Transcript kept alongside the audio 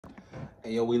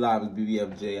Hey, yo, we live with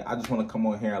BBFJ. I just want to come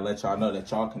on here and let y'all know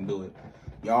that y'all can do it.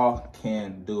 Y'all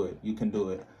can do it. You can do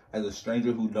it. As a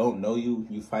stranger who don't know you,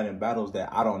 you fighting battles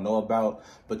that I don't know about,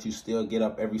 but you still get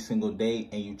up every single day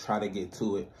and you try to get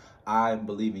to it. I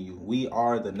believe in you. We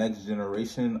are the next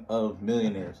generation of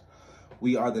millionaires.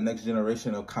 We are the next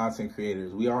generation of content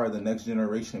creators. We are the next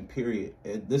generation, period.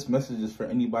 This message is for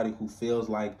anybody who feels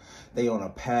like they on a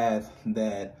path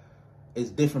that is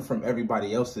different from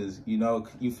everybody else's. You know,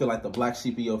 you feel like the black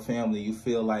sheep of your family. You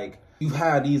feel like you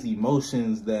have these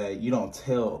emotions that you don't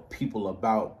tell people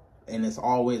about, and it's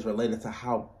always related to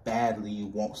how badly you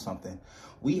want something.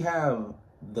 We have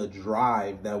the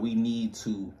drive that we need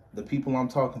to, the people I'm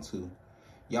talking to,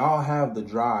 y'all have the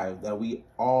drive that we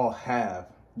all have.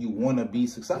 You want to be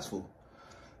successful.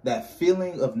 That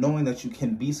feeling of knowing that you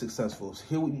can be successful.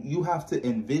 Here, you have to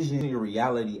envision your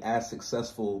reality as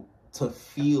successful to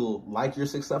feel like you're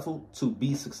successful, to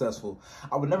be successful.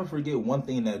 I would never forget one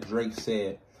thing that Drake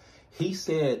said. He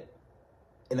said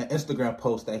in an Instagram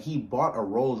post that he bought a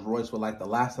Rolls Royce with like the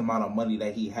last amount of money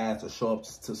that he had to show up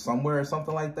to somewhere or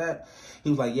something like that. He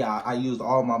was like, yeah, I used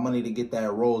all my money to get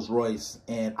that Rolls Royce,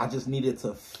 and I just needed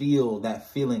to feel that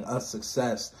feeling of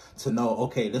success to know,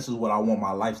 okay, this is what I want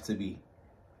my life to be.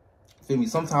 Feel me?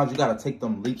 Sometimes you got to take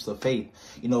them leaps of faith.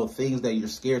 You know, things that you're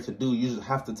scared to do, you just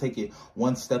have to take it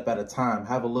one step at a time.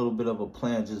 Have a little bit of a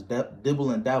plan. Just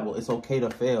dibble and dabble. It's okay to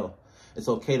fail. It's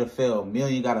okay to fail.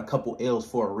 Million got a couple L's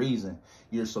for a reason.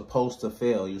 You're supposed to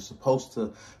fail. You're supposed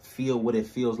to feel what it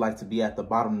feels like to be at the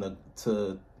bottom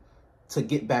to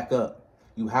get back up.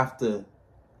 You have to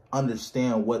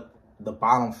understand what the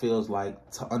bottom feels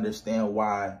like to understand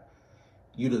why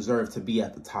you deserve to be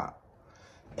at the top.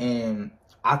 And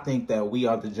I think that we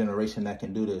are the generation that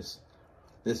can do this.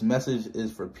 This message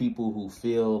is for people who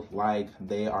feel like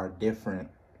they are different.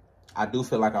 I do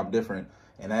feel like I'm different.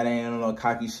 And that ain't no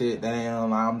cocky shit. That ain't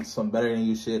no I'm some better than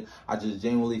you shit. I just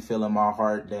genuinely feel in my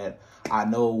heart that I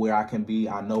know where I can be.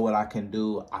 I know what I can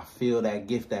do. I feel that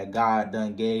gift that God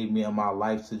done gave me in my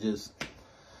life to just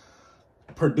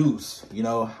produce, you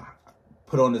know,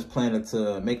 put on this planet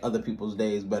to make other people's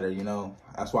days better, you know.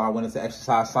 That's why I went into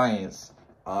exercise science.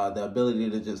 The ability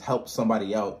to just help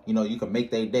somebody out. You know, you can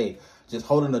make their day. Just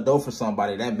holding the door for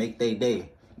somebody, that make their day.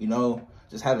 You know,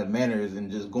 just having manners and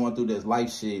just going through this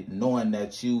life shit, knowing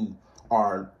that you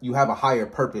have a higher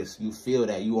purpose. You feel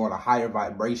that you are on a higher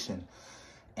vibration.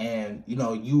 And, you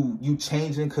know, you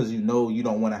changing because you know you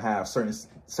don't want to have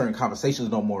certain conversations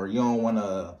no more. You don't want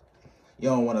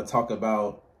to talk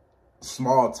about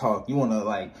small talk. You want to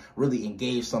like really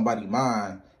engage somebody's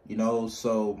mind, you know,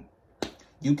 so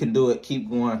you can do it. Keep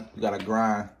going. You got to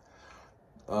grind.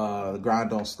 The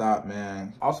grind don't stop,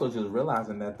 man. Also, just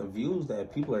realizing that the views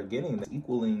that people are getting is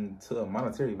equaling to a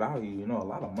monetary value. You know, a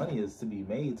lot of money is to be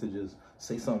made to just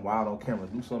say something wild on camera,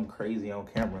 do something crazy on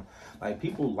camera. Like,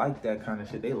 people like that kind of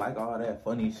shit. They like all that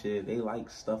funny shit. They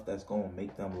like stuff that's going to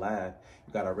make them laugh.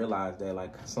 You got to realize that,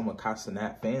 like, some of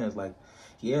Castanat fans, like,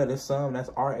 yeah, there's some that's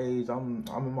our age. I'm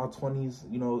in my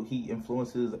 20s. You know, he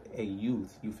influences a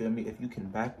youth. You feel me? If you can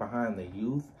back behind the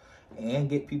youth and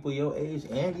get people your age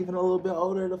and even a little bit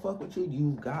older to fuck with you,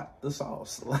 you got the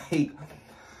sauce. Like,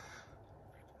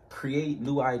 create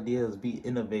new ideas, be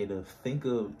innovative. Think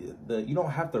of you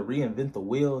don't have to reinvent the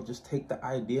wheel. Just take the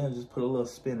idea and just put a little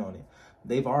spin on it.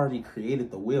 They've already created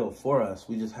the wheel for us.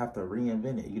 We just have to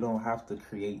reinvent it. You don't have to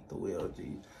create the wheel,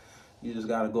 G. You just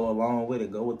gotta go along with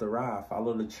it. Go with the ride.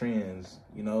 Follow the trends.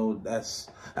 You know, that's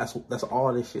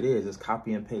all this shit is. It's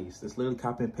copy and paste. It's literally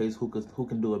copy and paste. Who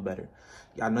can do it better?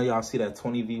 I know y'all see that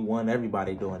 20v1.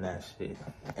 Everybody doing that shit,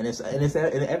 and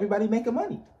everybody making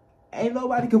money. Ain't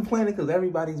nobody complaining because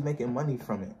everybody's making money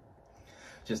from it.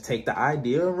 Just take the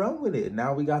idea and run with it.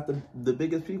 Now we got the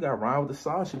biggest people. You got Ryan with the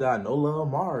Sauce. You got Nola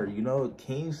Amar. You know,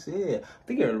 King said. I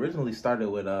think it originally started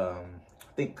with I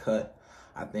think Cut.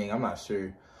 I'm not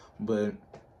sure. But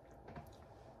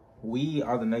we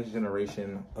are the next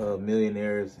generation of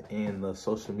millionaires in the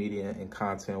social media and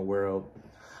content world.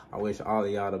 I wish all of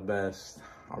y'all the best.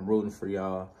 I'm rooting for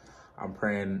y'all. I'm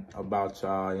praying about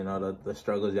y'all, you know, the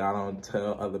struggles y'all don't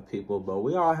tell other people. But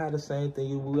we all have the same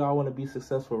thing. We all want to be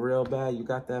successful real bad. You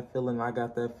got that feeling. I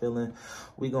got that feeling.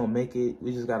 We going to make it.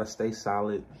 We just got to stay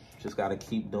solid. Just got to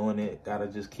keep doing it. Got to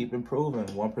just keep improving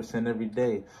 1% every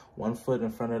day. 1 foot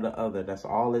in front of the other. That's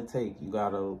all it takes. You got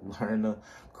to learn to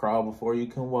crawl before you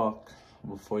can walk.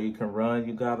 Before you can run,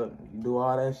 you got to do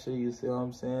all that shit. You see what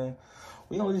I'm saying?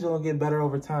 We only just going to get better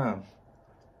over time.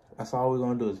 That's all we're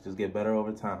going to do is just get better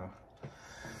over time.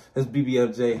 It's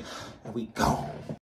BBFJ, and we gone.